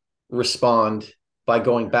me respond by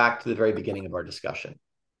going back to the very beginning of our discussion.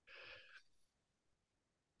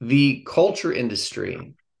 The culture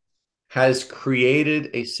industry has created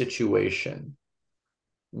a situation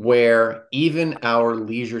where even our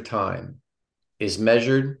leisure time is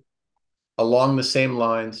measured along the same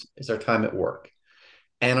lines as our time at work.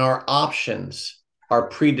 And our options are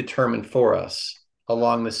predetermined for us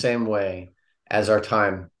along the same way as our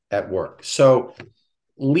time at work. So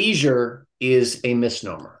leisure is a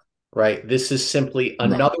misnomer, right? This is simply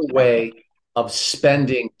another way of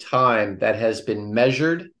spending time that has been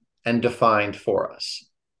measured and defined for us.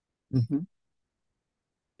 Mm-hmm.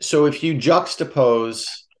 So if you juxtapose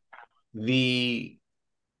the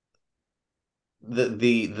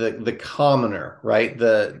commoner, right?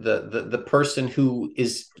 The person who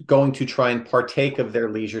is going to try and partake of their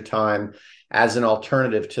leisure time as an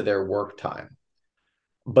alternative to their work time.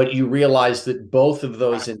 But you realize that both of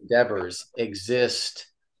those endeavors exist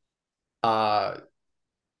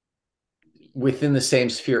within the same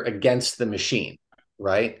sphere against the machine,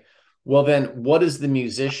 right? Well, then what is the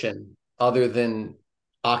musician other than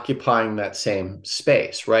occupying that same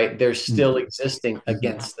space, right? They're still existing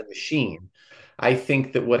against the machine. I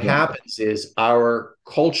think that what happens is our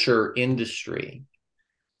culture industry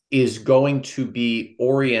is going to be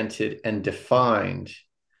oriented and defined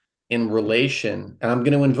in relation, and I'm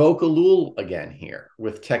going to invoke Ellul again here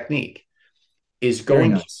with technique, is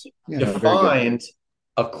going to be defined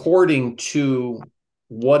according to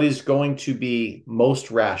what is going to be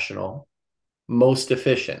most rational, most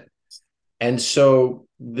efficient. And so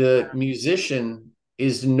the musician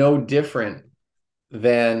is no different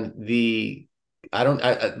than the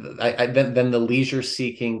than the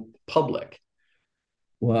leisure-seeking public.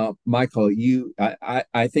 Well, Michael,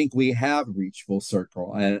 I think we have reached full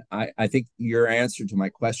circle, and I think your answer to my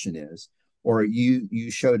question is, or you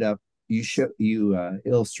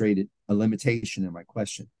illustrated a limitation in my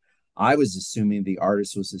question. I was assuming the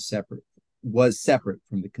artist was separate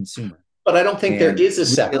from the consumer. But I don't think there is a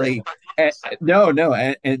separate. No,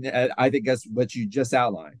 and I think that's what you just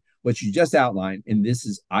outlined. What you just outlined, and this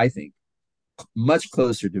is, I think, much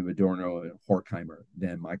closer to Adorno and Horkheimer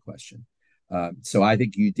than my question. So I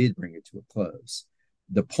think you did bring it to a close.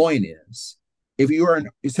 The point is,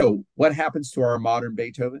 so what happens to our modern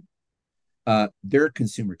Beethoven? They're a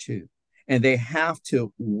consumer too, and they have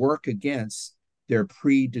to work against their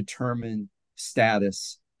predetermined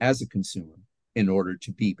status as a consumer in order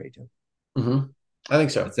to be Beethoven. Mm-hmm. I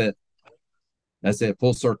think so. That's it.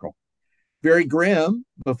 Full circle. Very grim,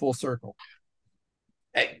 but full circle.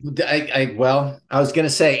 Well, I was going to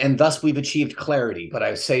say, and thus we've achieved clarity, but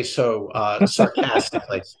I say so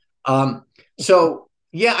sarcastically. So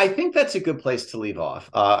yeah, I think that's a good place to leave off.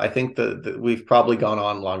 I think that we've probably gone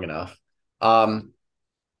on long enough.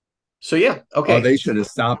 So yeah, okay. Oh, they should have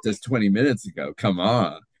stopped us 20 minutes ago. Come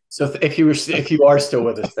on. So if you are still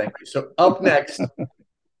with us, thank you. So up next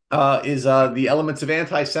is the elements of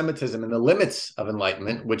anti-Semitism and the limits of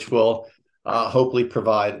enlightenment, which will hopefully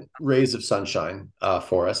provide rays of sunshine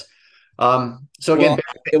for us. So again,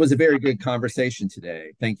 it was a very good conversation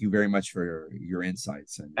today. Thank you very much for your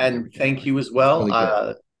insights, and thank you as well.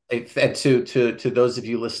 Really and to those of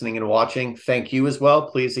you listening and watching, thank you as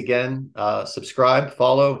well. Please again subscribe,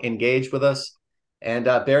 follow, engage with us, and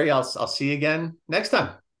Barry, I'll see you again next time.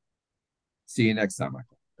 See you next time,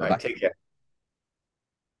 Michael. All right, take care.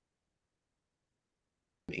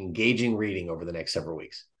 Engaging reading over the next several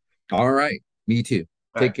weeks. All right. Me too.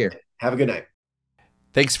 Take care. Have a good night.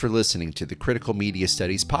 Thanks for listening to the Critical Media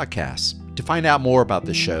Studies podcast. To find out more about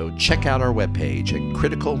the show, check out our webpage at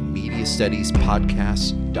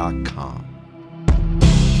criticalmediastudiespodcast.com.